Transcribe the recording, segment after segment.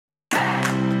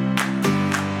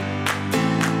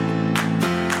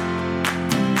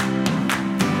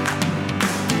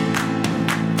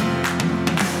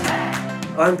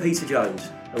I'm Peter Jones,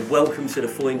 and welcome to the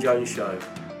Foyne Jones Show.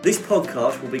 This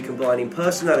podcast will be combining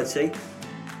personality,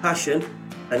 passion,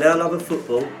 and our love of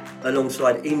football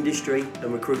alongside industry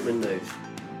and recruitment news.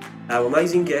 Our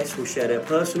amazing guests will share their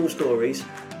personal stories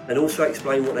and also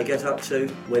explain what they get up to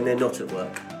when they're not at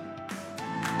work.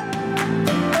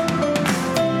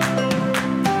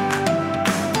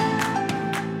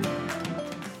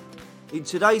 In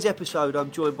today's episode,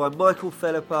 I'm joined by Michael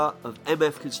Philippa of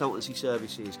MF Consultancy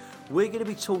Services. We're going to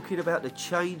be talking about the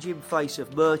changing face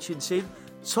of merchanting,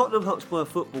 Tottenham Hotspur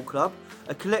Football Club,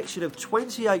 a collection of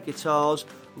 28 guitars,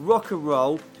 rock and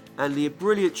roll, and the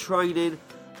brilliant training,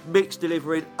 mix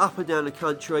delivering up and down the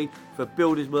country for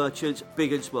builders merchants,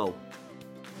 big and small.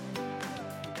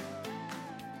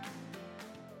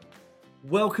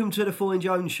 Welcome to the Foyne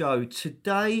Jones Show.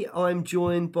 Today I'm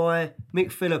joined by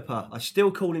Mick Philippa. I still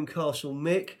call him Castle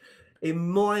Mick.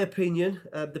 In my opinion,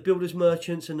 the builders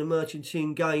merchants and the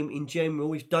merchanting game in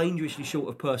general is dangerously short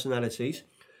of personalities.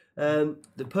 The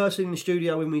person in the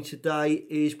studio with me today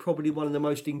is probably one of the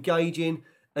most engaging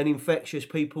and infectious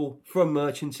people from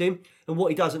merchanting, and what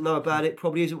he doesn't know about it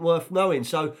probably isn't worth knowing.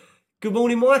 So, good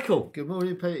morning, Michael. Good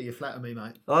morning, Peter. You flatter me,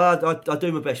 mate. I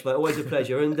do my best, mate. Always a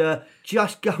pleasure. And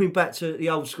just going back to the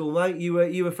old school, mate, you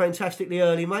were fantastically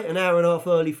early, mate. An hour and a half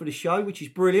early for the show, which is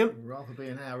brilliant. I'd rather be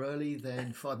an hour early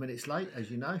than 5 minutes late,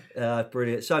 as you know.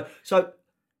 Brilliant. So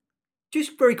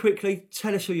just very quickly,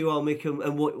 tell us who you are, Mick,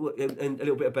 and what and a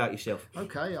little bit about yourself.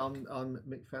 Okay, I'm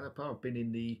Mick Philippa. I've been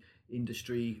in the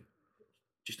industry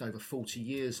just over 40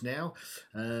 years now.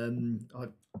 I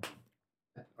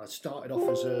started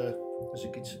off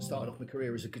started off my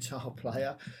career as a guitar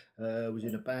player. Was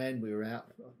in a band. We were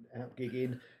out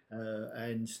gigging,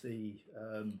 and the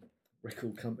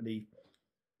record company,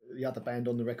 the other band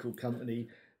on the record company,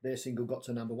 their single got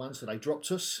to number one, so they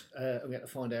dropped us. And we had to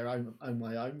find our own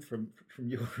way home from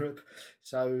Europe.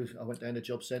 So I went down to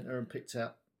Job Centre and picked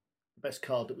out the best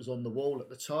card that was on the wall at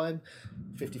the time,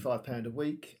 £55 a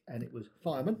week, and it was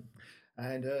fireman.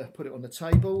 And put it on the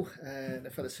table, and the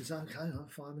fella says, "Okay, I'm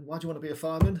a fireman. Why do you want to be a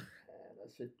fireman?" And I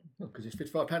said, "Well, because it's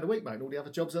 £55 a week, mate, and all the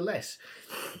other jobs are less."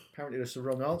 Apparently that's the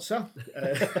wrong answer.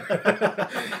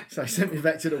 So he sent me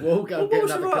back to the wall, go and get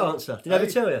another What was the right answer? Did I ever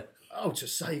tell you? Oh, to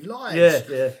save lives.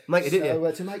 Yeah. Make it, didn't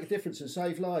you? To make a difference and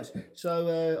save lives.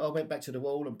 So I went back to the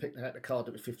wall and picked out the card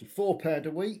that was £54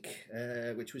 a week,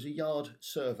 which was a yard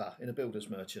server in a builder's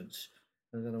merchants.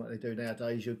 I don't know what they do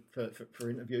nowadays for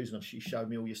interviews, and she showed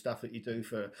me all your stuff that you do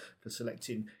for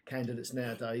selecting candidates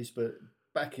nowadays. But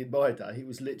back in my day, it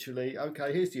was literally,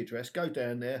 okay, here's the address, go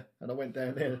down there. And I went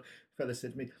down there, the fella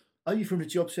said to me, "Are you from the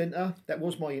job centre?" That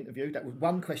was my interview. That was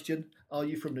one question. "Are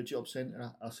you from the job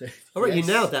centre?" I said, I reckon yes.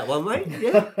 you nailed that one, mate.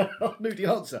 Yeah. I knew the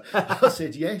answer. I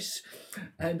said yes.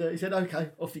 And he said,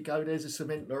 "Okay, off you go. There's a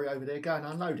cement lorry over there. Go and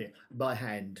unload it by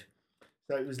hand."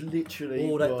 So it was literally. They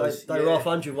were off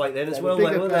 100 weight then as well,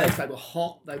 mate, weren't they? They were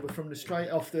hot. They were from straight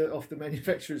off the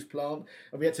manufacturer's plant,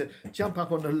 and we had to jump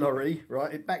up on the lorry.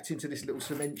 Right, it backed into this little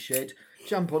cement shed.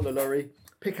 Jump on the lorry,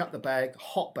 pick up the bag,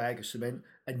 hot bag of cement,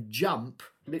 and jump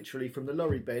literally from the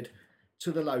lorry bed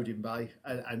to the loading bay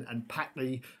and pack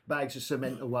the bags of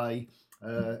cement away.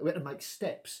 We had to make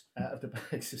steps out of the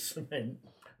bags of cement.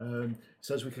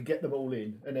 So as we could get them all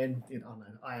in, and then an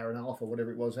hour and a half or whatever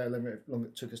it was, how long it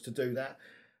took us to do that.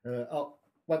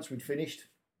 Once we'd finished,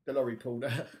 the lorry pulled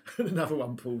out, and another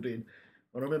one pulled in.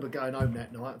 And I remember going home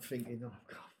that night and thinking, "Oh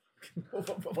God, what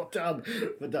have I done?"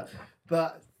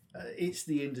 But it's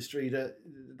the industry that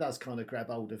does kind of grab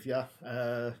hold of you.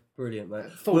 Brilliant, mate.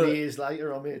 40 years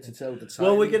later, I'm here to tell the tale.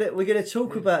 Well, we're gonna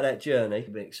talk about that journey,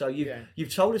 Mick. So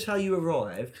you've told us how you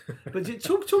arrived, but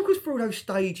talk us through those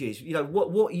stages. You know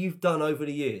what you've done over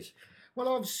the years.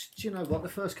 Well,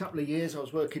 the first couple of years I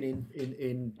was working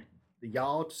in the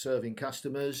yard serving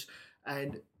customers,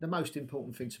 and the most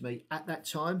important thing to me at that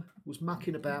time was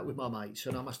mucking about with my mates,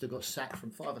 and I must have got sacked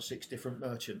from 5 or 6 different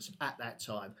merchants at that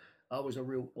time. I was a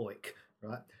real oik,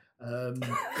 right?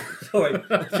 Sorry.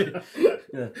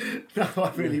 Yeah. No,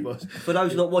 I really was. For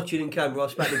those not watching in camera, I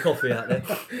spat the coffee out there.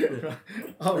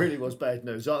 I really was bad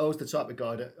news. I was the type of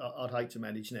guy that I'd hate to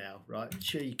manage now, right?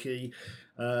 Cheeky,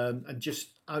 and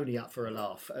just only up for a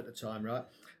laugh at the time, right?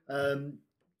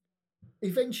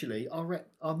 Eventually,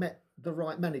 I met the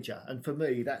right manager, and for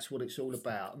me, that's what it's all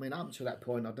about. I mean, up to that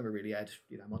point, I'd never really had,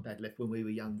 my dad left when we were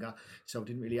younger, so I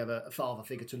didn't really have a father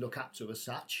figure to look up to as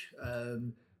such.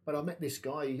 But I met this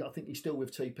guy. I think he's still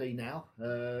with TP now.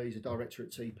 He's a director at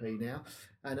TP now,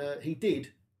 and he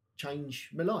did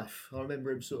change my life. I remember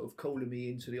him sort of calling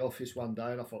me into the office one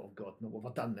day, and I thought, "Oh God, what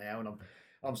have I done now?" And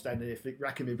I'm standing there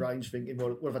racking my brains, thinking,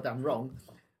 "What have I done wrong?"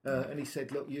 And he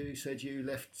said, look, you said you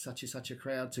left such and such a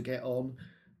crowd to get on.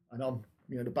 And I'm,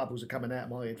 the bubbles are coming out of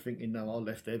my head thinking, no, I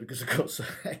left there because I got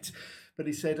sacked. But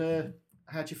he said,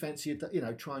 how do you fancy,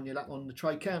 trying your luck on the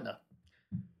trade counter?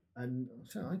 And I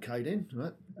said, okay then,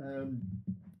 right.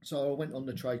 So I went on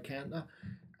the trade counter,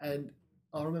 and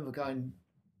I remember going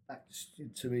back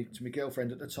to my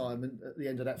girlfriend at the time, and at the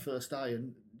end of that first day,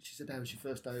 and she said, how was your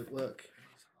first day at work?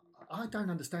 I don't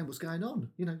understand what's going on.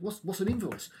 What's an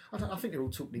invoice? I think they're all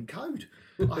talking in code.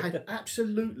 I had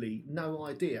absolutely no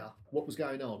idea what was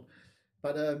going on.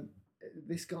 But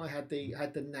this guy had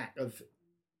the knack of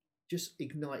just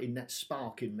igniting that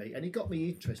spark in me, and he got me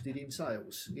interested in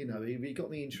sales. He got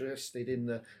me interested in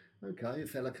a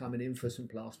fella coming in for some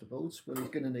plasterboards. Well, he's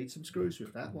going to need some screws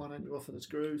with that. Why don't you offer the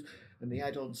screws and the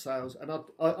add-on sales? And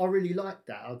I really liked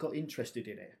that. I got interested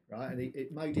in it, right? And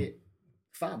it made it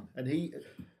fun. And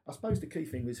I suppose the key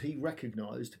thing was he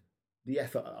recognised the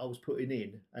effort I was putting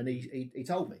in, and he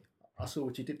told me, I saw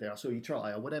what you did there, I saw you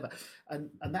try, or whatever,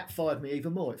 and that fired me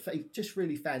even more. It just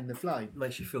really fanned the flame.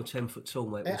 Makes you feel 10 foot tall,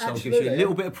 mate. When It someone gives absolutely- you a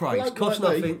little bit of praise, Bloke costs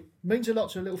like me nothing. means a lot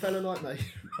to a little fella like me.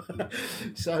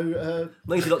 So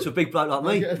Means a lot to a big bloke like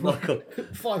me. yeah, Michael.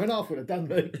 5.5 would have done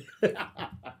me.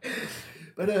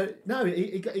 But no,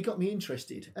 he got me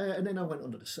interested, and then I went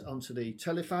onto the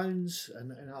telephones,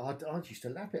 and I used to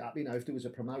lap it up. If there was a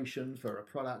promotion for a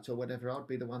product or whatever, I'd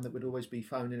be the one that would always be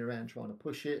phoning around trying to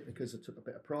push it because I took a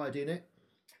bit of pride in it.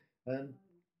 And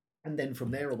then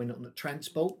from there, I went on to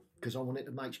transport because I wanted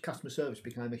to make customer service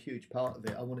became a huge part of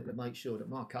it. I wanted to make sure that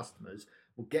my customers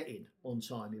were getting on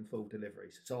time in full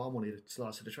deliveries. So I wanted a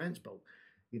slice of the transport.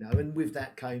 And with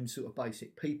that came sort of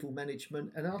basic people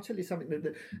management. And I'll tell you something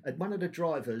that one of the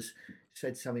drivers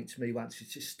said something to me once.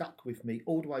 It's just stuck with me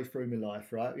all the way through my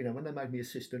life, right? When they made me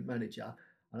assistant manager,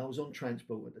 and I was on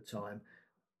transport at the time,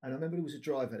 and I remember there was a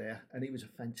driver there, and he was a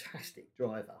fantastic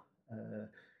driver.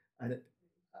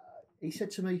 He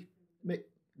said to me, Mick,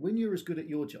 when you're as good at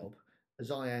your job as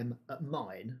I am at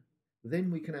mine, then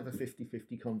we can have a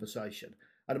 50-50 conversation.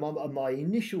 And my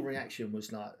initial reaction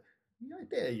was like, how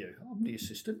dare you? I'm the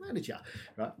assistant manager,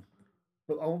 right?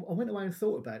 But I went away and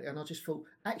thought about it, and I just thought,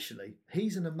 actually,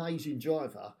 he's an amazing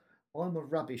driver. I'm a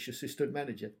rubbish assistant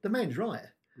manager. The man's right.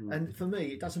 And for me,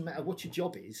 it doesn't matter what your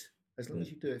job is, as long as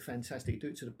you do it fantastic, do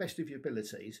it to the best of your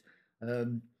abilities.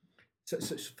 So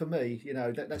for me,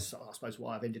 that's I suppose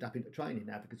why I've ended up into training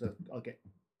now, because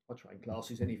I train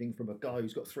classes, anything from a guy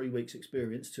who's got 3 weeks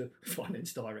experience to a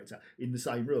finance director in the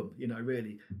same room,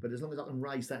 really. But as long as I can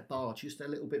raise that bar just a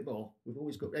little bit more, we've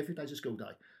always got, every day's a school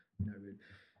day, really.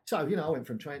 So, I went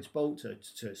from transport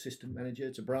to assistant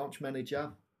manager, to branch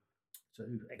manager,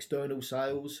 to external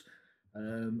sales.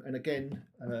 And again,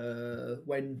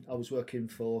 when I was working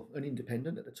for an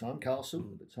independent at the time, Castle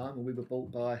at the time, and we were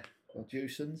bought by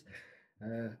Dewsons.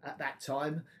 At that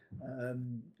time,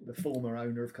 the former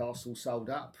owner of Castle sold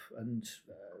up and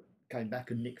came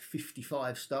back and nicked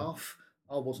 55 staff.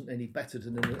 I wasn't any better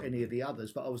than any of the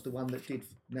others, but I was the one that did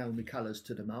nail my colours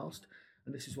to the mast.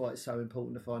 And this is why it's so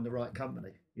important to find the right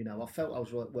company. I felt I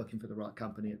was working for the right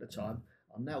company at the time.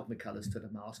 I nailed my colours to the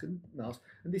mast.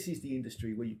 And this is the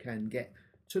industry where you can get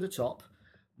to the top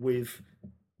with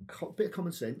a bit of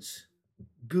common sense,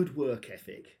 good work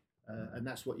ethic, and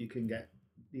that's what you can get.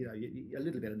 A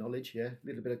little bit of knowledge, a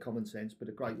little bit of common sense, but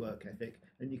a great work ethic,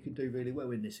 and you can do really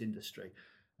well in this industry.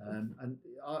 And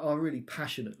I really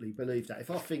passionately believe that.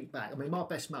 If I think back, my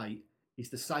best mate is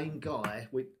the same guy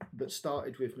that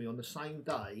started with me on the same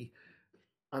day,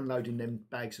 unloading them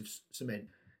bags of cement.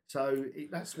 So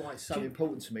that's why it's so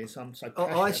important to me. So I'm so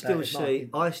passionate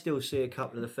I still see a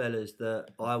couple of the fellas that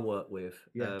I work with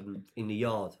in the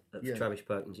yard at Travis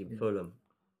Perkins in Fulham.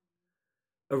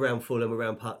 Around Fulham,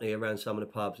 around Putney, around some of the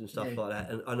pubs and stuff like that.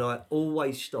 And I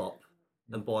always stop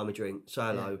and buy them a drink, say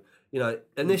hello.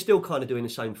 And they're still kind of doing the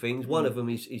same things. One of them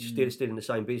is still in the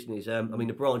same business.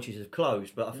 The branches have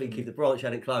closed, but I think if the branch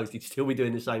hadn't closed, he'd still be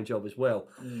doing the same job as well.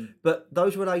 But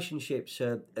those relationships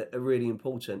are really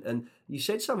important. And you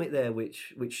said something there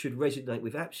which should resonate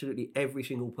with absolutely every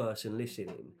single person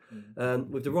listening.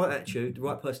 With the right attitude, the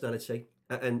right personality,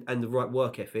 and the right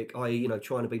work ethic, i.e.,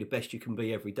 trying to be the best you can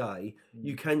be every day,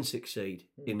 you can succeed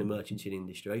in the merchanting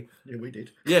industry. Yeah, we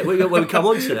did. Yeah, we come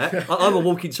on to that. I'm a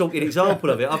walking, talking example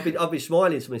of it. I've been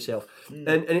smiling to myself, and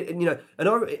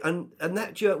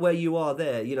that jerk where you are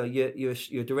there, you're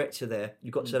a director there. You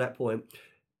got to that point.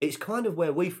 It's kind of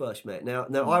where we first met. Now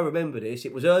I remember this.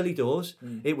 It was early doors.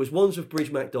 It was Wandsworth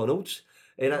Bridge McDonald's.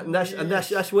 And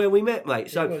that's where we met,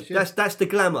 mate. So that's the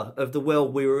glamour of the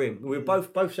world we were in. We were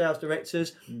both sales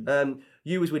directors.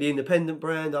 you was with the independent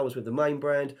brand, I was with the main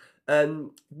brand.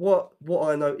 And what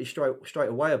I noticed straight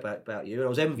away about you, and I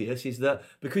was envious, is that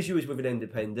because you was with an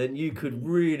independent, you could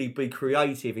really be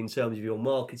creative in terms of your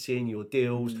marketing, your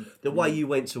deals, the way you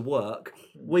went to work.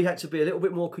 We had to be a little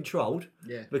bit more controlled,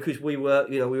 because we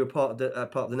were part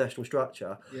of the national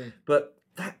structure. Yeah. But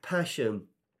that passion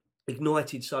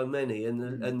ignited so many, and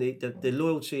the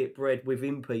loyalty it bred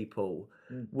within people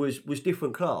was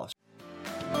different class.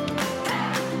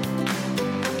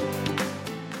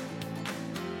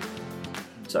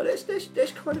 So let's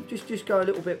kind of just go a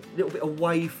little bit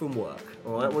away from work,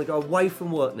 all right? I want to go away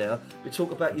from work now. We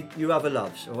talk about your other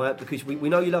loves, all right? Because we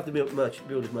know you love the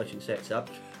builders merchant sector,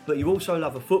 but you also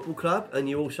love a football club and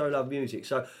you also love music.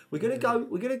 So we're gonna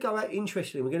go out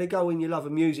interestingly. We're gonna go in your love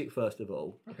of music first of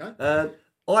all. Okay.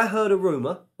 I heard a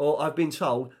rumour, or I've been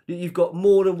told, that you've got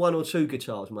more than 1 or 2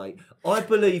 guitars, mate. I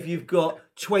believe you've got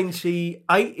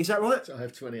 28, is that right? I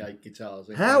have 28 guitars.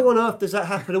 How on earth does that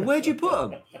happen, and where do you put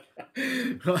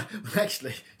them? Well,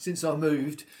 actually, since I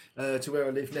moved to where I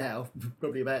live now,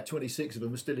 probably about 26 of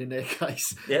them are still in their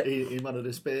case in one of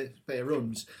the spare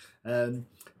rooms.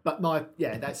 But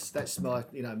that's my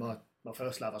my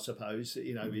first love, I suppose.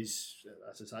 Is,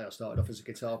 as I say, I started off as a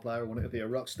guitar player. I wanted to be a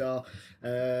rock star.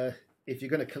 If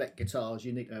you're going to collect guitars,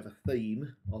 you need to have a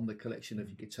theme on the collection of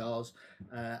your guitars,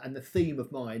 and the theme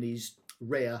of mine is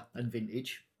rare and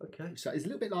vintage. Okay. So it's a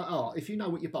little bit like art. If you know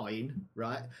what you're buying,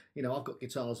 right? I've got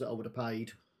guitars that I would have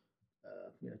paid,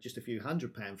 just a few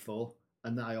 £100 for,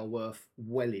 and they are worth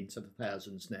well into the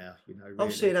thousands now. Really.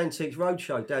 I'm seeing Antiques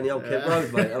Roadshow down the Old Kent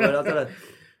Road, mate. I mean, I don't know.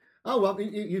 Oh well,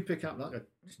 you pick up like a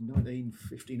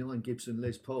 1959 Gibson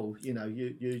Les Paul.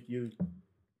 You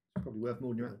probably worth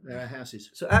more than their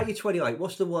houses. So out of your 28,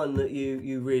 what's the one that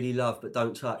you really love but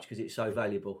don't touch because it's so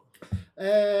valuable?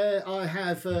 I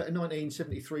have a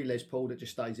 1973 Les Paul that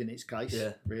just stays in its case,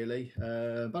 really.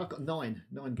 But I've got nine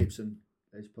Gibson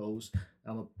Les Pauls.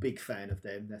 I'm a big fan of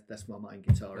them. That's my main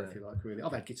guitar, if you like, really.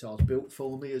 I've had guitars built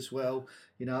for me as well.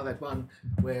 I've had one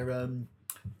where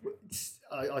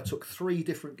I took 3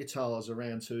 different guitars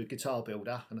around to a guitar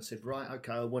builder, and I said, right,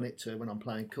 okay, I want it to, when I'm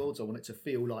playing chords, I want it to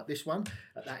feel like this one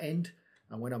at that end,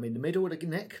 and when I'm in the middle of the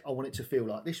neck, I want it to feel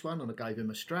like this one, and I gave him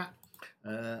a Strat,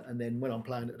 and then when I'm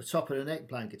playing at the top of the neck,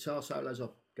 playing guitar solos, I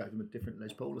gave him a different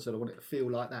Les Paul. I said I want it to feel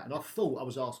like that, and I thought I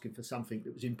was asking for something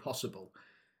that was impossible,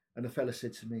 and the fella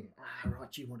said to me,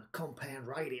 right, you want a compound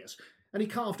radius, and he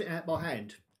carved it out by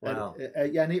hand. Wow.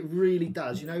 And it really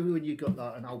does. When you've got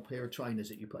like an old pair of trainers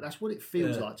that you put, that's what it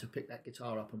feels like to pick that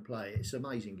guitar up and play it. It's an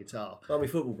amazing guitar. Like my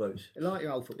football boots. Like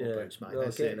your old football boots, mate. No,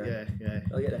 that's it. Yeah.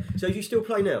 I get that. So do you still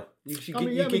play now? You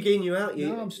gig in, you out?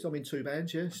 No, I'm in 2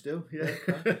 bands, still. Yeah.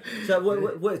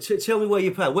 So tell me where you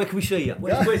play. Where can we see you?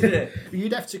 Where's it?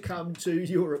 You'd have to come to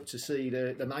Europe to see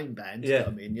the main band that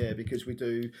I'm in, because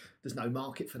there's no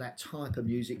market for that type of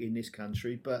music in this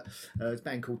country, but it's a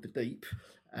band called The Deep.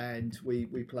 And we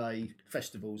play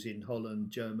festivals in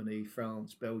Holland, Germany,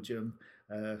 France, Belgium.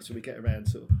 So we get around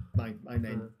sort of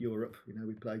mainland Europe.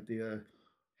 We played the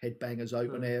Headbangers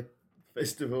Open Air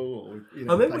Festival.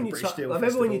 I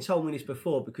remember when you told me this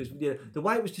before, because the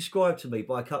way it was described to me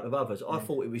by a couple of others, I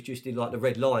thought it was just in like the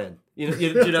Red Lion. Do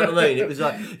you know what I mean? It was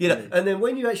like, and then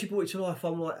when you actually brought it to life,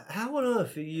 I'm like, how on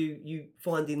earth are you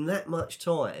finding that much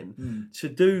time to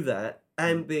do that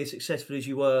and be as successful as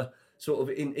you were sort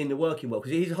of in the working world?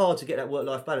 Because it is hard to get that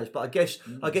work-life balance, but I guess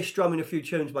strumming a few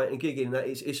tunes, mate, and gigging,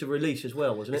 it's a release as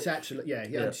well, wasn't it? It's actually,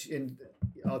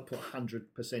 I put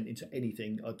 100% into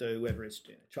anything I do, whether it's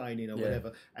training or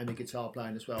whatever, and the guitar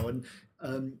playing as well.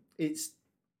 And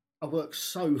I work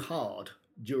so hard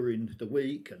during the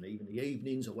week and even the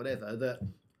evenings or whatever that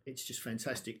it's just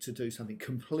fantastic to do something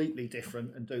completely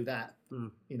different and do that,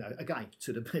 again,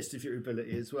 to the best of your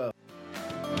ability as well.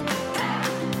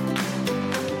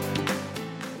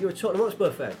 You're a Tottenham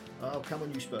Hotspur fan? Oh, come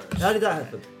on, you Spurs. How did that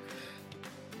happen?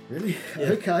 Really?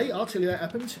 Yeah. Okay, I'll tell you that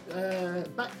happened.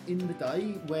 Back in the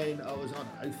day when I was,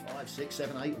 5, 6,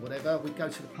 7, 8, whatever, we'd go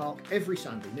to the park every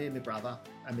Sunday, me and my brother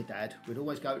and my dad. We'd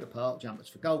always go to the park, jump us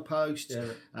for goalposts,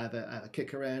 have a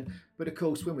kick around. But of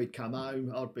course, when we'd come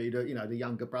home, I'd be the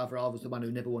younger brother. I was the one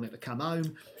who never wanted to come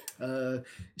home.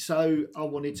 So I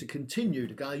wanted to continue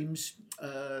the games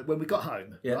when we got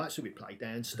home, right? So we'd play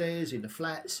downstairs in the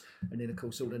flats, and then of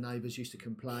course all the neighbours used to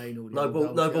complain. No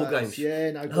ball games.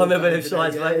 Yeah, no. I remember them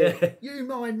sides, mate. You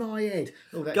mind my head.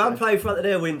 Go and play in front of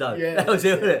their window. Yeah, that was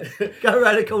it, wasn't it? Go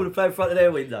around the corner and play in front of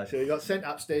their window. So we got sent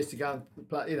upstairs to go and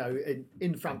play,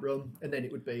 in the front room, and then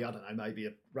it would be, I don't know, maybe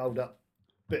a rolled up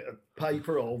bit of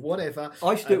paper or whatever.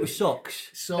 I used to do it with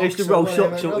socks. I used to or roll whatever,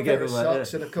 socks all roll a bit together, of mate.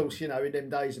 socks, and of course, you know, in them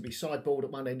days it'd be sideboard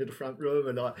at one end of the front room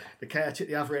and like the couch at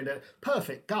the other end.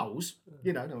 Perfect goals,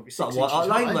 you know. It'd be 6 Like White Hart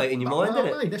inches Lane, high. mate, in your Like mind, White innit?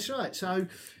 Hart Lane, that's right. So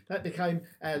that became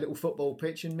our little football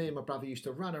pitch, and me and my brother used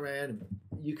to run around.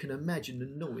 And you can imagine the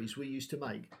noise we used to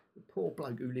make. The poor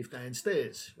bloke who lived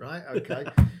downstairs, right? Okay.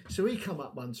 So he come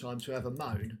up one time to have a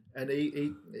moan, and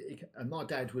he and my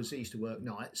dad he used to work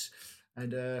nights,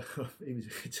 and he was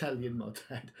Italian, my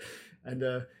dad,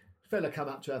 and fella come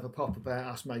up to have a pop about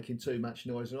us making too much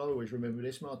noise, and I always remember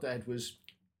this. My dad was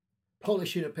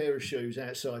polishing a pair of shoes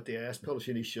outside the house,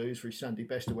 polishing his shoes for his Sunday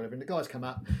best or whatever, and the guys come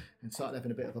up and started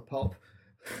having a bit of a pop.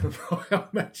 My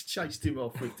old man chased him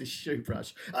off with this shoe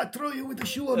brush. I throw you with the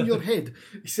shoe on your head,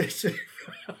 he says.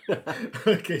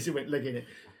 Okay, so he went legging it.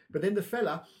 But then the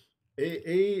fella,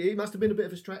 he must have been a bit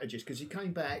of a strategist, because he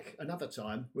came back another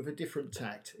time with a different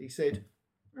tact. He said,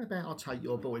 how about I'll take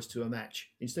your boys to a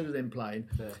match instead of them playing?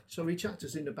 Yeah. So he chucked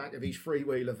us in the back of his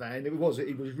three-wheeler van. He was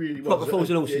really proper Fools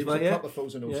and Horses, mate. Proper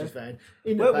Fools and Horses van.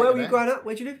 Where were you growing up?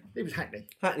 Where'd you live? It was Hackney.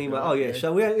 Hackney, mate. Oh yeah.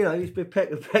 So we, you know, it's been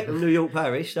Peckham, New York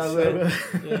parish. So,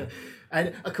 yeah.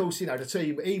 And of course, you know, the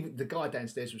team, even the guy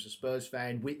downstairs was a Spurs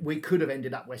fan. We could have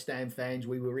ended up West Ham fans.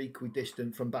 We were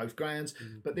equidistant from both grounds.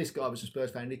 But this guy was a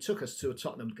Spurs fan. And he took us to a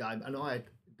Tottenham game, and I had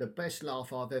the best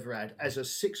laugh I've ever had as a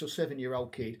 6 or 7 year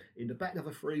old kid in the back of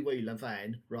a three-wheeler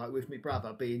van, right, with my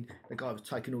brother being the guy who was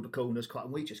taking all the corners,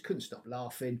 and we just couldn't stop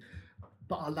laughing.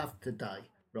 But I loved the day,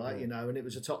 right, you know, and it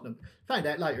was a Tottenham. Found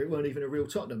out later it weren't even a real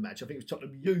Tottenham match. I think it was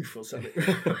Tottenham Youth or something.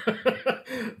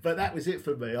 But that was it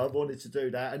for me. I wanted to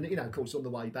do that, and you know, of course, on the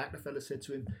way back, the fella said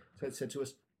to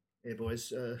us, "Here, boys,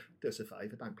 do us a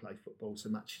favour, don't play football so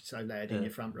much, so loud in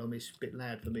your front room. It's a bit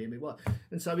loud for me and my wife."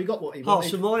 And so we got what he wanted.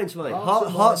 Hearts and minds, mate.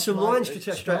 Hearts and minds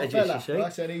strategist, you see.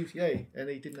 Right, and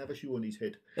he didn't have a shoe on his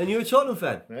head. And you're a Tottenham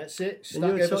fan. That's it.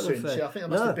 Stuck ever since. Yeah, I think I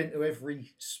must have been to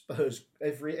every Spurs,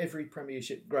 every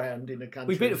Premiership ground in the country.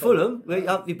 We've been to Fulham.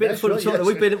 You've been to Fulham, Tottenham.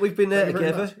 Yes. We've been there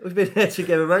together. We've been there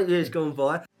together, mate. Years gone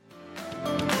by.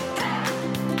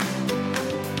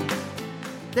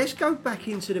 Let's go back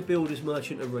into the builders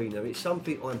merchant arena. It's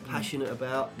something I'm passionate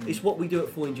about. It's what we do at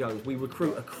Foyne Jones. We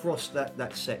recruit across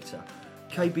that sector.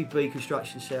 KBB,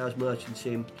 construction sales,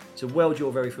 merchanting. It's a world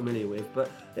you're very familiar with. But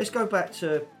let's go back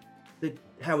to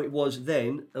how it was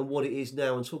then and what it is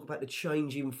now, and talk about the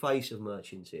changing face of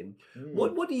merchanting.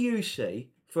 What do you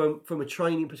see from a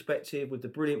training perspective with the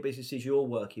brilliant businesses you're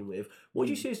working with? What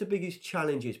do you see as the biggest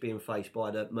challenges being faced by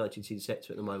the merchanting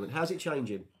sector at the moment? How's it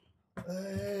changing?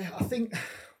 I think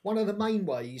one of the main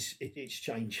ways it's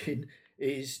changing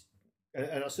is,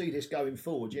 and I see this going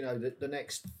forward, you know, that the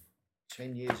next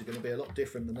 10 years are going to be a lot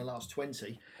different than the last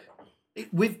 20.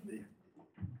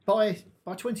 By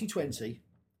 2020,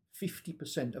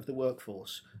 50% of the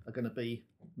workforce are going to be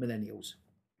millennials,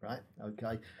 right?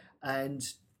 Okay. And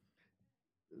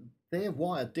they're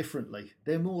wired differently.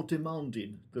 They're more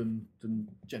demanding than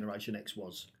Generation X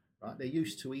was. Right, they're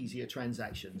used to easier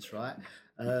transactions, right?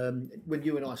 When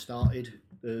you and I started,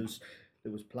 there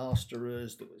was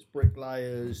plasterers, there was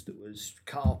bricklayers, there was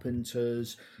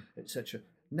carpenters, etc.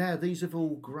 Now these have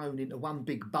all grown into one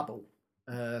big bubble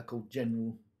called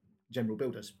general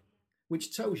builders,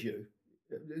 which tells you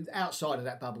outside of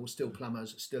that bubble, still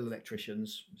plumbers, still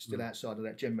electricians, still outside of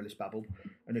that generalist bubble.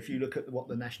 And if you look at what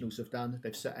the Nationals have done,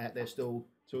 they've set out there still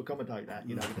to accommodate that,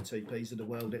 you know, with the TPs of the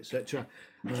world, etc.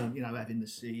 You know, having the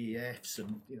CEFs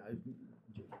and, you know,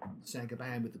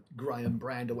 Saint-Gobain with the Graham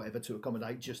brand or whatever to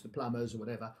accommodate just the plumbers or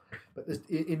whatever. But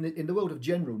in the world of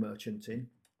general merchanting,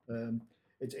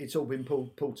 it's all been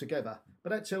pulled together. But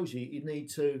that tells you need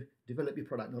to develop your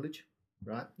product knowledge,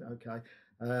 right? Okay,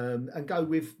 and go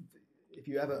with. If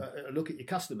you have a look at your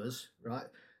customers, right,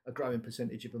 a growing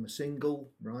percentage of them are single,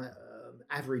 right?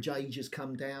 Average age has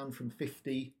come down from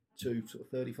 50 to sort of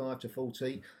 35 to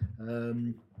 40.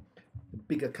 The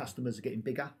bigger customers are getting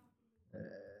bigger.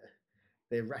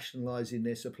 They're rationalising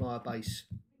their supplier base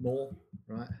more,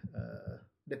 right?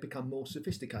 They've become more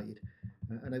sophisticated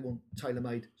and they want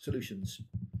tailor-made solutions.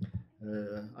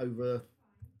 Over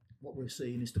what we're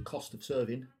seeing is the cost of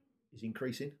serving is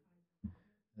increasing.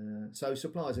 So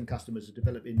suppliers and customers are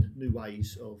developing new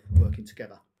ways of working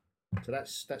together. So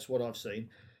that's what I've seen,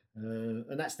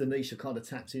 and that's the niche I kind of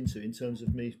tapped into in terms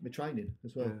of my training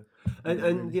as well. Yeah.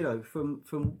 And you know, from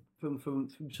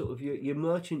sort of your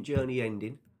merchant journey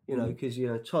ending, You know, because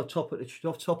top of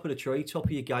the tree, top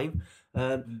of your game.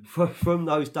 From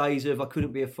those days of I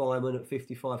couldn't be a fireman at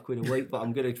 55 quid a week, but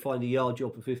I'm going to find a yard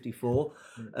job for 54,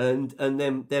 and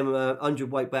them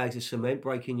 100 weight bags of cement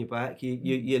breaking your back.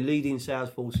 You're leading sales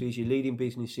forces, you're leading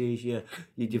businesses, you're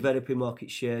developing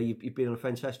market share. You've been on a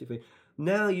fantastic thing.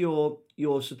 Now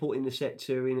you're supporting the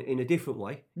sector in a different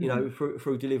way,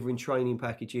 through delivering training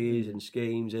packages and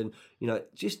schemes, and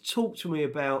just talk to me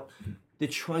about the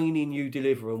training you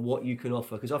deliver and what you can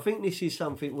offer, because I think this is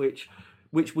something which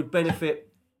would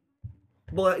benefit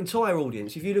my entire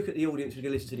audience. If you look at the audience who's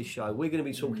going to listen to this show, we're going to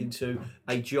be talking to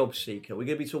a job seeker, we're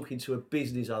going to be talking to a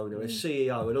business owner, a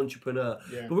CEO, an entrepreneur,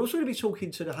 but we're also going to be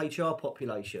talking to the HR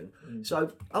population.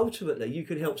 So ultimately, you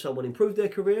can help someone improve their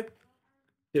career,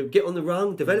 get on the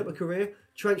run, develop a career,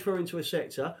 transfer into a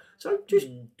sector. So just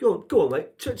go on,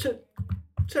 mate.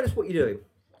 Tell us what you're doing.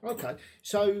 Okay,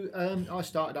 so I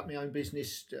started up my own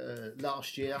business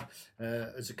last year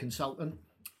as a consultant,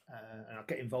 and I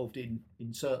get involved in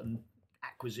certain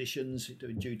acquisitions,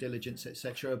 doing due diligence,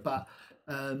 etc. But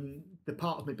the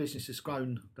part of my business that's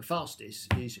grown the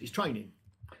fastest is training,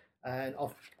 and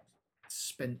I've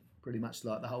spent pretty much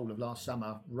like the whole of last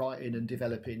summer writing and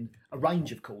developing a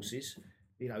range of courses.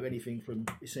 Anything from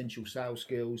essential sales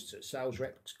skills to sales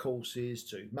reps courses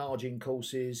to margin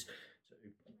courses,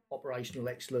 operational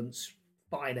excellence,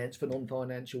 finance for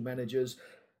non-financial managers.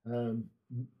 I'm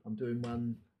doing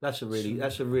one. That's a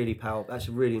really powerful. That's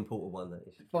a really important one. That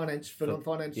is finance for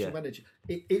non-financial managers.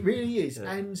 It really is,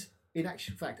 and in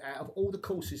actual fact, out of all the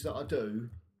courses that I do,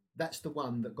 that's the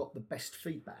one that got the best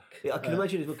feedback. Yeah, I can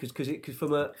imagine as well, because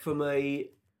from a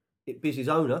business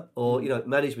owner or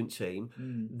management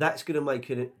team, that's going to make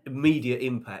an immediate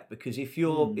impact, because if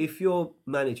your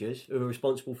managers who are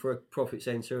responsible for a profit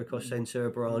centre, a cost centre, a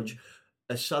branch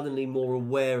are suddenly more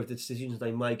aware of the decisions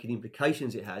they make and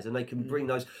implications it has, and they can bring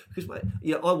those, because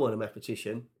I want a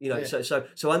mathematician,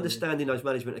 so understanding those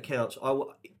management accounts,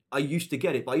 I used to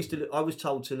get it, but I was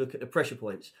told to look at the pressure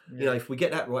points. If we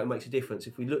get that right, it makes a difference.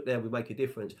 If we look there, we make a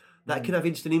difference. That can have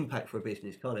instant impact for a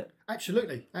business, can't it?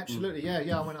 Absolutely.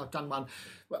 Yeah. When I've done one,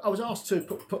 I was asked to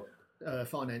put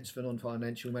finance for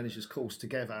non-financial managers course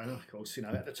together, and of course,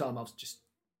 at the time I was just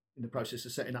in the process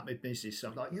of setting up my business. So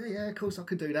I'm like, yeah, of course I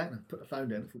can do that. And I put the phone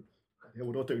down. I thought,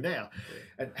 what do I do now?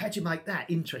 And how do you make that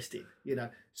interesting?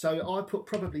 So I put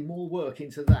probably more work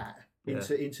into that,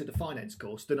 into the finance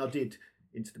course than I did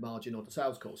into the margin or the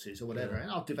sales courses or whatever,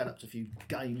 and I've developed a few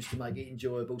games to make it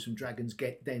enjoyable. Some Dragons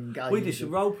Get Den games. We did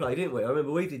some role play, didn't we? I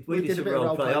remember we did some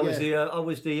role play. I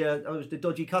was the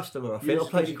dodgy customer. I think I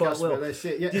played it quite well. That's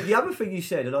it, yeah. The other thing you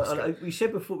said, and we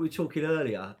said before we were talking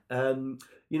earlier,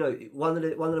 one of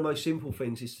the most simple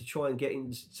things is to try and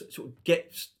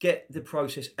get the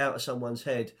process out of someone's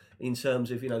head in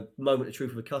terms of moment of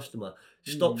truth of a customer.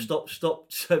 Stop. So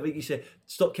I think you said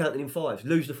stop counting in fives.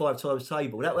 Lose the 5 times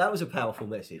table. That was a powerful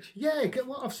message. Yeah,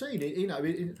 what I've seen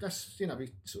that's we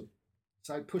sort of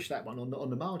so push that one on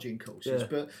the margin courses.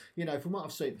 But from what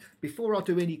I've seen, before I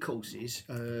do any courses,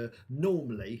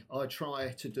 normally I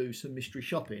try to do some mystery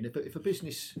shopping. If a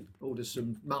business orders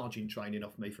some margin training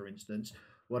off me, for instance.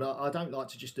 Well, I don't like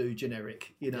to just do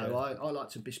generic, I like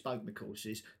to bespoke my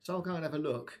courses. So I'll go and have a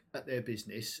look at their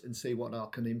business and see what I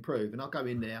can improve. And I'll go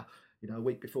in there, a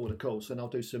week before the course, and I'll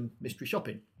do some mystery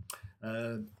shopping.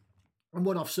 And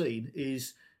what I've seen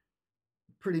is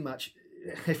pretty much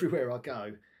everywhere I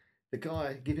go, the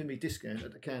guy giving me discount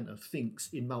at the counter thinks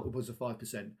in multiples of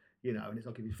 5%, and it's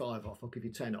I'll give you 5 off, I'll give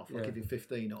you 10 off, I'll give you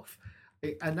 15 off.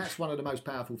 And that's one of the most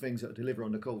powerful things that I deliver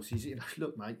on the course is,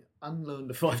 look, mate, unlearn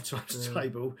the 5 times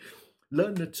table,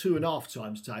 learn the 2.5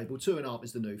 times table. 2.5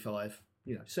 is the new 5,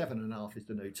 7.5 is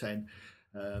the new 10.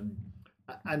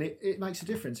 And it makes a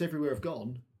difference everywhere I've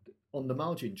gone on the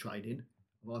margin training.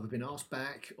 I've either been asked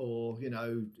back or,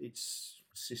 it's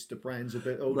sister brands a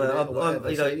bit older.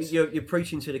 You're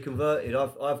preaching to the converted.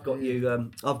 I've got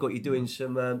you doing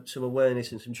some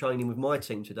awareness and some training with my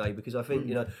team today, because I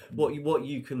think what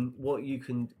you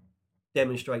can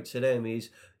demonstrate to them is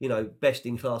best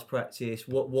in class practice,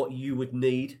 what you would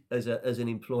need as an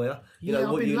employer.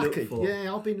 What you look for.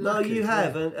 Yeah, I've been lucky. No, you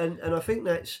have, and I think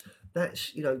that's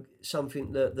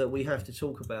something that we have to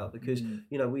talk about, because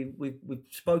we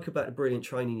spoke about the brilliant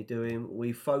training you're doing.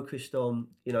 We focused on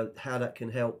how that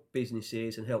can help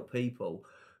businesses and help people,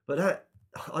 but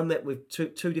I met with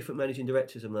two different managing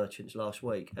directors of merchants last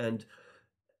week, and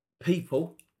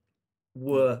people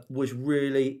was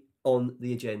really on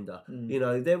the agenda. You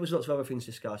know, there was lots of other things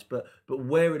discussed, but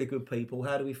where are the good people?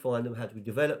 How do we find them? How do we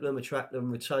develop them, attract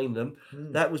them, retain them?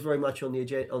 That was very much on the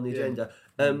agenda.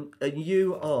 And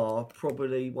you are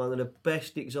probably one of the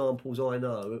best examples I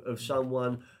know of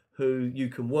someone who you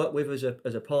can work with as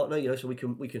a partner. You know, so we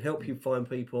can help you find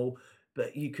people.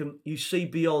 But you see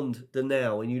beyond the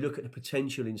now, and you look at the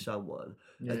potential in someone,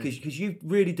 because you've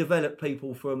really developed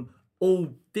people from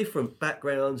all different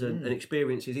backgrounds and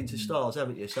experiences into stars,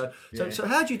 haven't you? So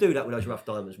how do you do that with those rough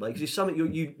diamonds, mate? Because it's something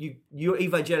you're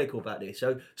evangelical about this.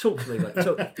 So talk to me,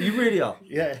 mate. You really are.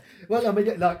 Yeah. Well, I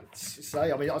mean, like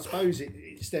say, I mean, I suppose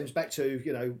it stems back to,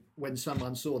 you know, when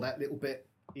someone saw that little bit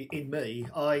in me,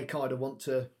 I kind of want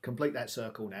to complete that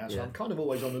circle now. So I'm kind of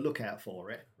always on the lookout for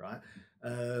it, right?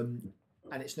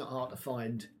 And it's not hard to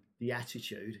find the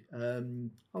attitude.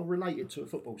 I'll relate it to a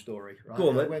football story, right? Go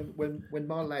on, mate. When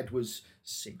my lad was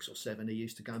 6 or 7, he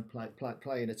used to go and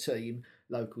play in a team,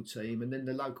 local team, and then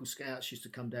the local scouts used to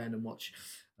come down and watch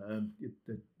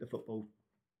the football,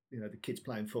 you know, the kids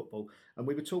playing football. And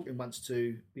we were talking once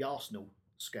to the Arsenal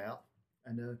scout,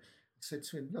 and I said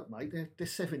to him, "Look, mate, they're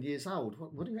 7 years old.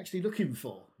 What are you actually looking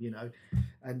for?" You know,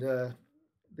 and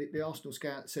the Arsenal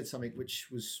scout said something which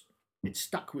was. It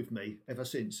stuck with me ever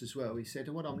since as well. He said,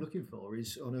 what I'm looking for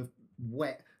is on a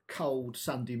wet, cold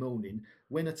Sunday morning,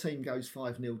 when a team goes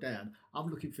 5-0 down, I'm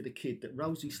looking for the kid that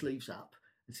rolls his sleeves up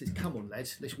and says, come on,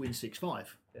 lads, let's win 6-5.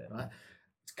 Right?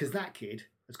 Because that kid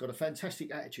has got a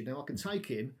fantastic attitude. Now, I can take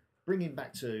him, bring him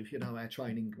back to, you know, our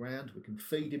training ground. We can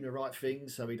feed him the right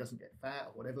things so he doesn't get fat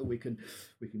or whatever. We can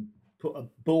put a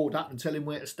board up and tell him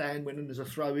where to stand when there's a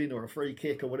throw in or a free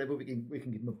kick or whatever. We can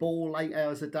give him a ball 8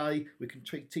 hours a day. We can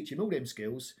teach him all them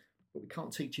skills, but we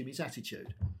can't teach him his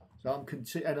attitude. So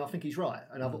and I think he's right.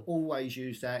 And I've always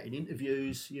used that in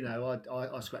interviews. You know,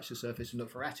 I scratch the surface and look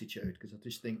for attitude, because I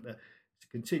just think that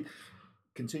it's a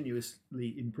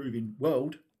continuously improving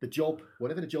world. The job,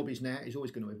 whatever the job is now, is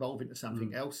always going to evolve into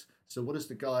something else. So what does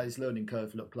the guy's learning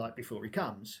curve look like before he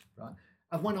comes, right?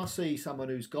 And when I see someone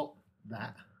who's got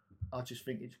that, I just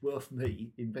think it's worth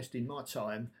me investing my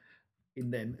time in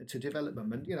them to develop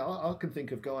them. And, you know, I can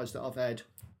think of guys that I've had.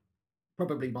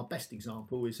 Probably my best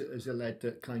example is a lad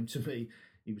that came to me.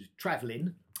 He was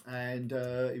travelling, and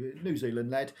he was a New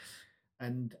Zealand lad,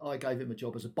 and I gave him a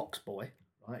job as a box boy,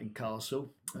 right, in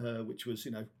Castle, which was,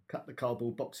 you know, cut the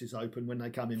cardboard boxes open when they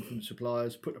come in from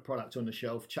suppliers, put the product on the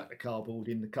shelf, chuck the cardboard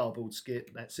in the cardboard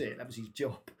skip. That's it. That was his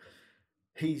job.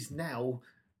 He's now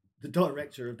the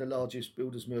director of the largest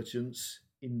builders merchants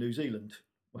in New Zealand,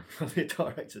 one of the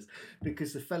directors,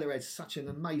 because the fella had such an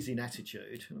amazing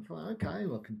attitude. And I thought, okay,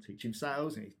 well, I can teach him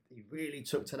sales, and he really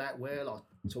took to that well.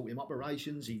 I taught him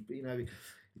operations. He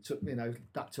took, you know,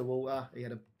 duck to water. He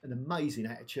had an amazing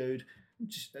attitude.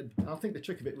 And I think the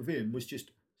trick of it with him was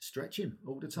just stretch him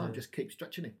all the time. Just keep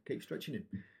stretching him.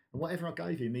 And whatever I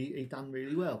gave him, he done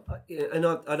really well. And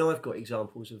I've got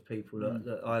examples of people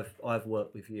that I've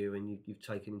worked with you, and you've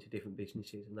taken into different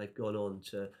businesses, and they've gone on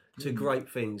to great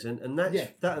things, and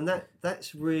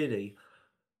that's really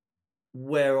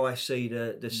where I see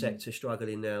the sector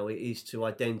struggling now. It is to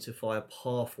identify a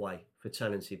pathway for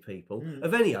talented people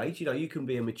of any age. You know, you can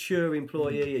be a mature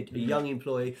employee, a young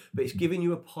employee, but it's giving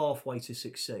you a pathway to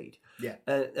succeed. Yeah.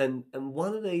 And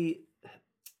one of the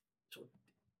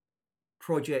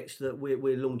projects that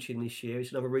we're launching this year, it's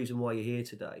another reason why you're here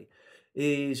today,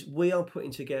 is we are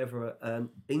putting together an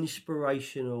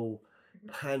inspirational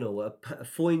panel, a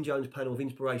Foyne Jones panel of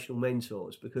inspirational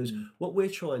mentors, because what we're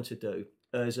trying to do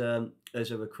as a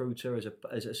recruiter,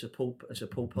 as a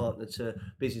support partner to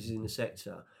businesses in the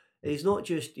sector, is not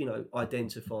just, you know,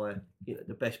 identify, you know,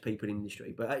 the best people in the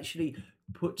industry, but actually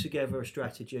put together a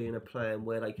strategy and a plan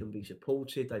where they can be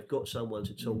supported. They've got someone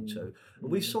to talk to.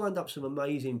 And we've signed up some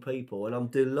amazing people, and I'm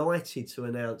delighted to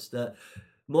announce that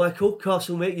Michael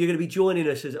Castle-Mick, you're going to be joining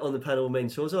us on the panel of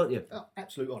mentors, aren't you? Oh,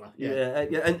 absolute honour.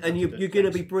 And you're going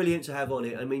to be brilliant to have on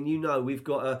it. I mean, you know, we've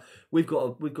got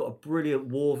a brilliant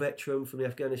war veteran from the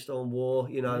Afghanistan war.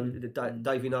 You know,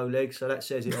 David Oleg. So that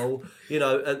says it all. You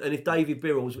know, and if David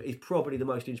Birrells is probably the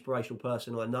most inspirational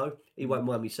person I know, he won't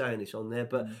mind me saying this on there.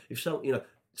 But if some, you know,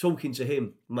 talking to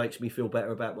him makes me feel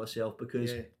better about myself,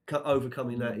 because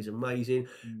overcoming that is amazing.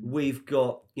 We've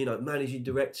got, you know, managing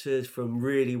directors from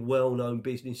really well-known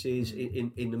businesses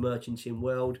in the merchanting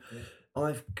world.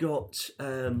 I've got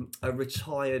a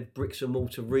retired bricks and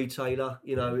mortar retailer,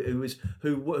 you know,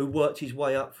 who worked his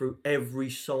way up through every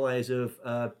size of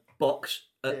box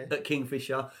at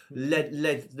Kingfisher,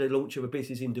 led the launch of a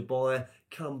business in Dubai,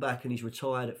 come back and he's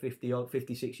retired at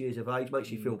 56 years of age.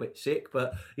 Makes you feel a bit sick,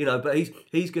 but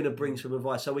he's going to bring some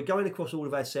advice. So we're going across all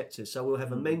of our sectors. So we'll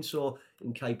have a mentor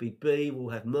in KBB, we'll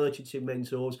have merchanting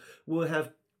mentors, we'll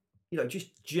have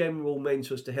just general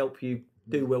mentors to help you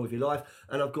do well with your life.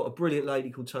 And I've got a brilliant lady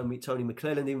called Tony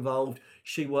McClelland involved.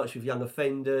 She works with young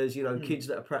offenders, kids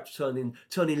that are perhaps turning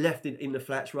left in the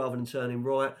flats rather than turning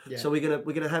right. Yeah. So we're gonna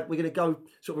go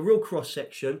sort of a real cross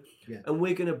section, and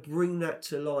we're gonna bring that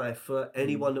to life for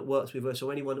anyone that works with us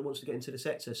or anyone that wants to get into the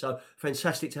sector. So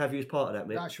fantastic to have you as part of that,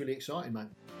 mate. That's really exciting, mate.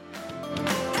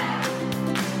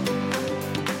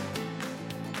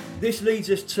 This leads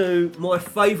us to my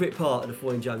favourite part of the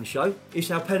Foy and Jones show.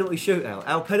 It's our penalty shootout.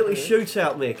 Our penalty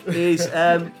shootout, Mick, is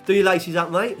do your laces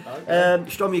up, mate. Okay.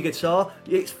 Strum your guitar.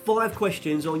 It's 5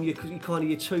 questions on your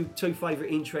two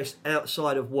favourite interests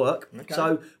outside of work. Okay.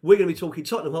 So we're going to be talking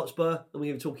Tottenham Hotspur and we're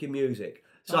going to be talking music.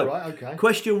 So, okay.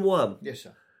 Question 1. Yes,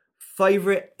 sir.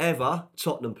 Favourite ever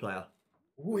Tottenham player?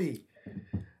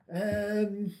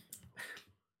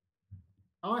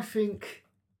 I think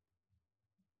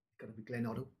got to be Glenn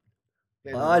Hoddle.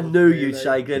 I knew you'd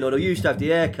say Glenn Hoddle. You used to have the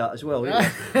haircut as well,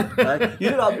 didn't you?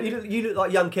 You look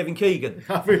like young Kevin Keegan.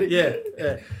 Really? Yeah.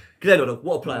 Glenn Hoddle,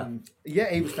 what a player.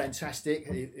 He was fantastic.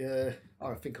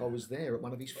 I think I was there at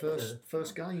one of his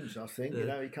first games, I think.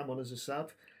 He came on as a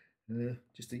sub.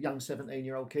 Just a young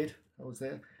 17-year-old kid. I was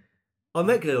there. I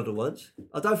met Glenn Hoddle once.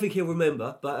 I don't think he'll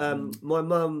remember, but my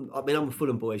mum, I'm a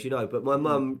Fulham boy, as you know, but my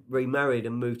mum remarried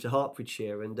and moved to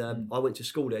Hertfordshire, and I went to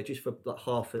school there just for like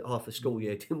half a school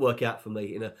year. It didn't work out for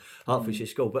me in a Hertfordshire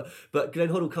school, but Glenn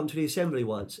Hoddle come to the assembly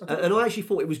once, and I actually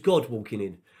thought it was God walking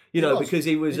in. Because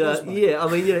he was, it was what was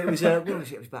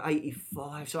it? It was about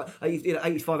 85, so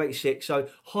 85, 86. So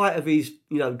height of his,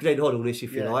 Glenn Hoddleness,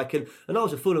 if you like, and I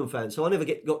was a Fulham fan, so I never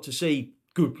got to see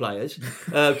good players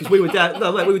because we were down.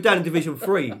 No, mate, we were down in Division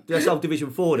 3. That's old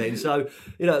Division 4 then. So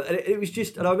and it was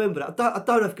just, and I remember that. I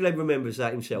don't know if Glenn remembers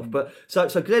that himself, but so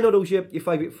Glenn Hoddle's your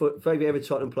favourite ever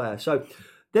Tottenham player. So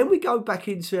then we go back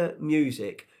into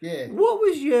music. Yeah. What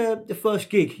was the first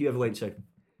gig you ever went to?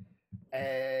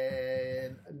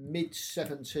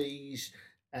 Mid-70s,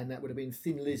 and that would have been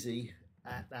Thin Lizzy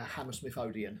at Hammersmith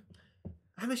Odeon.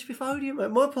 Hammersmith Odeon,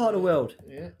 mate, my part of the world.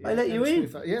 Yeah. They let you in?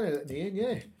 Yeah, they let me in,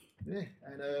 yeah.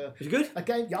 And was it good?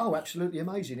 Again, absolutely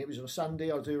amazing. It was on a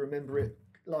Sunday. I do remember it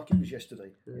like it was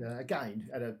yesterday. Again,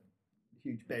 had a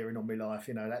huge bearing on my life.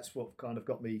 That's what kind of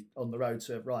got me on the road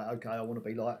to I want to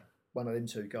be like one of them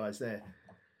two guys there.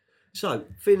 So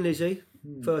Thin Lizzy,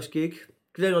 first gig.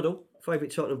 Glenn Hoddle,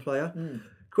 favourite Tottenham player.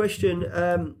 Question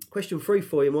 3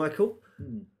 for you, Michael.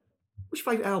 What's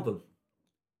your favourite album?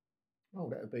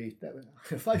 That would be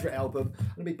favourite album. I'm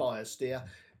gonna be biased here.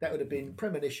 That would have been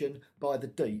Premonition by The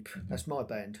Deep. That's my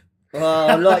band. Oh,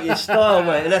 I like your style,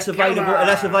 mate. And that's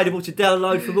available to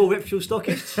download from all reputable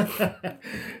stockists.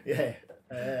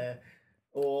 Yeah.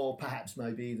 Or perhaps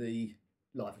maybe the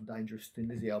Life and Dangerous Thin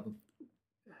Lizzy album.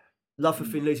 Love for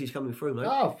Thin Lizzy's coming through, mate.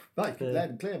 Oh, mate, loud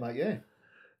and clear, mate, yeah.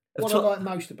 What I like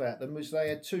most about them was they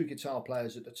had 2 guitar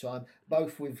players at the time,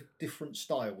 both with different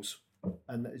styles.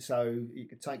 And so you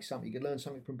could learn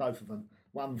something from both of them.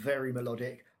 One very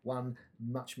melodic, one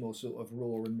much more sort of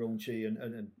raw and raunchy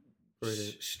and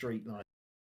street-like.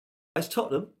 Has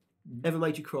Tottenham ever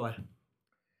made you cry?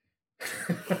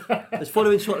 Has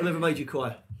following Tottenham ever made you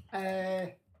cry?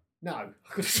 No, I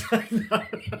could say no.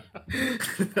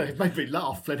 It made me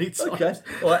laugh plenty of times. Okay,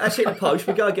 all right, that's it in the post.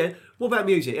 We go again. What about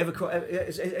music? Ever cry?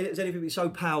 Has anything been so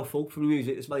powerful from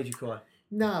music that's made you cry?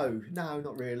 No,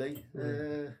 not really.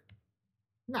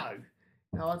 No,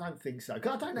 I don't think so.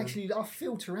 'Cause I don't actually. I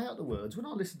filter out the words when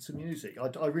I listen to music.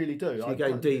 I really do. So you're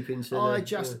going deep into. I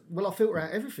filter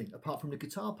out everything apart from the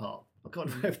guitar part. I kind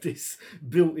of have this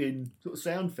built-in sort of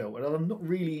sound filter, and I'm not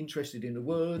really interested in the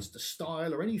words, the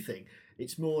style, or anything.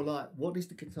 It's more like, what is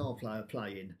the guitar player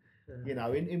playing?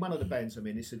 In one of the bands I'm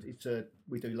in,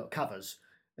 we do a lot of covers,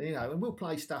 and we'll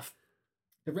play stuff.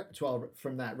 The repertoire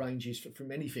from that ranges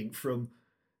from anything from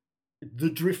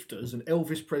the Drifters and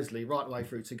Elvis Presley right the way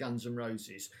through to Guns N'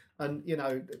 Roses. And,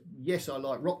 yes, I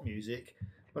like rock music,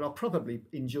 but I probably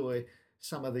enjoy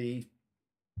some of the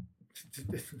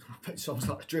songs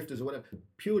like the Drifters or whatever,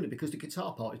 purely because the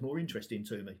guitar part is more interesting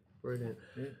to me. Brilliant.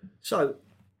 Yeah. So,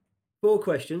 4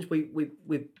 questions. We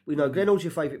know Glenn Hoddle's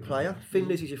your favourite player. Thin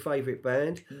Lizzy's your favourite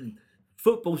band.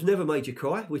 Football's never made you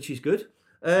cry, which is good.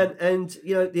 And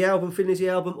the album, Thin Lizzy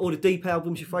album, or the Deep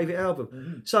album's your favourite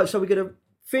album. So we're going to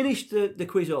finish the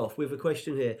quiz off with a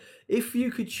question here. If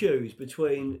you could choose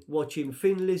between watching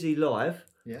Thin Lizzy live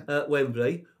at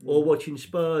Wembley or watching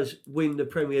Spurs win the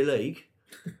Premier League,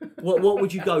 What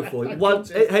would you go for? One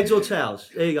heads or tails?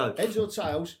 There you go. Heads or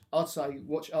tails? I'd say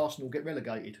watch Arsenal get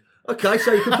relegated. Okay,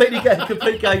 so you completely get a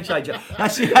complete game changer.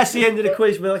 That's the end of the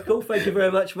quiz, Michael. Thank you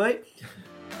very much, mate.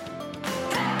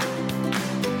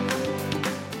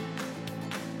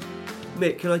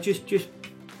 Mick, can I just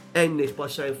end this by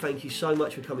saying thank you so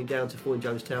much for coming down to Foyne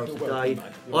Jones Tower today.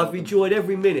 I've enjoyed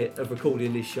every minute of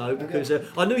recording this show because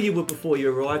I knew you would before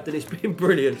you arrived, and it's been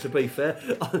brilliant, to be fair.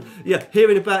 Yeah,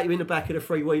 hearing about you in the back of the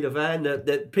three-wheeler van,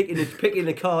 picking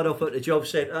the card off at the job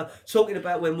centre, talking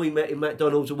about when we met in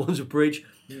McDonald's at Wandsworth Bridge.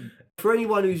 For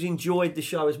anyone who's enjoyed the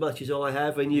show as much as I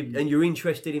have, and you're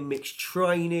interested in mixed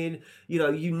training,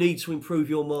 you need to improve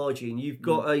your margin. You've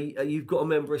got a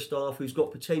member of staff who's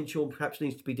got potential and perhaps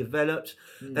needs to be developed,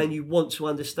 and you want to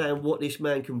understand what this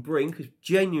man can bring. Because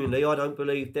genuinely, I don't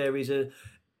believe there is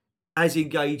as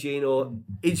engaging or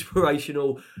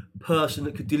inspirational person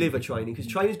that could deliver training. Because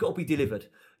training's got to be delivered.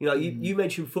 You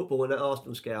mentioned football and at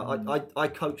Arsenal Scout. I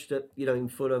coached at in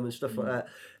Fulham and stuff like that,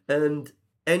 and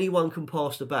anyone can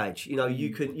pass the badge. You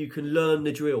can learn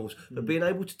the drills, but being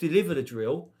able to deliver the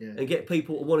drill and get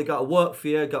people to want to go to work for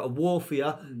you, go to war for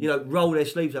you, roll their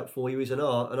sleeves up for you is an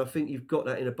art, and I think you've got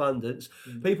that in abundance.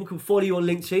 People can follow you on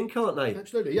LinkedIn, can't they?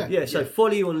 Absolutely, yeah. Yeah, so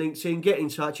follow you on LinkedIn, get in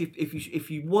touch. If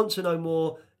you want to know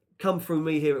more, come through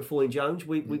me here at Foyne Jones.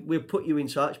 We'll put you in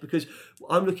touch, because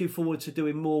I'm looking forward to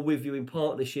doing more with you in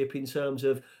partnership in terms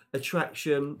of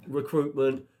attraction,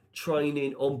 recruitment,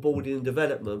 training, onboarding and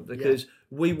development, because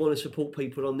we want to support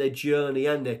people on their journey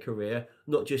and their career,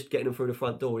 not just getting them through the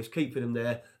front door. It's keeping them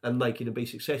there and making them be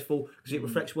successful, because it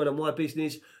reflects well on my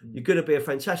business. You're going to be a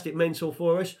fantastic mentor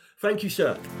for us. Thank you,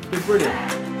 sir. It's been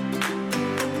brilliant.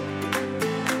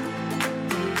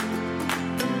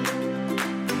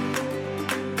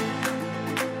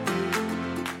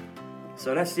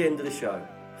 So that's the end of the show.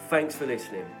 Thanks for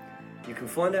listening. You can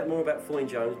find out more about Foyne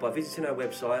Jones by visiting our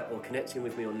website or connecting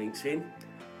with me on LinkedIn.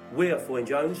 We're at Foyne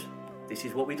Jones. This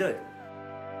is what we do.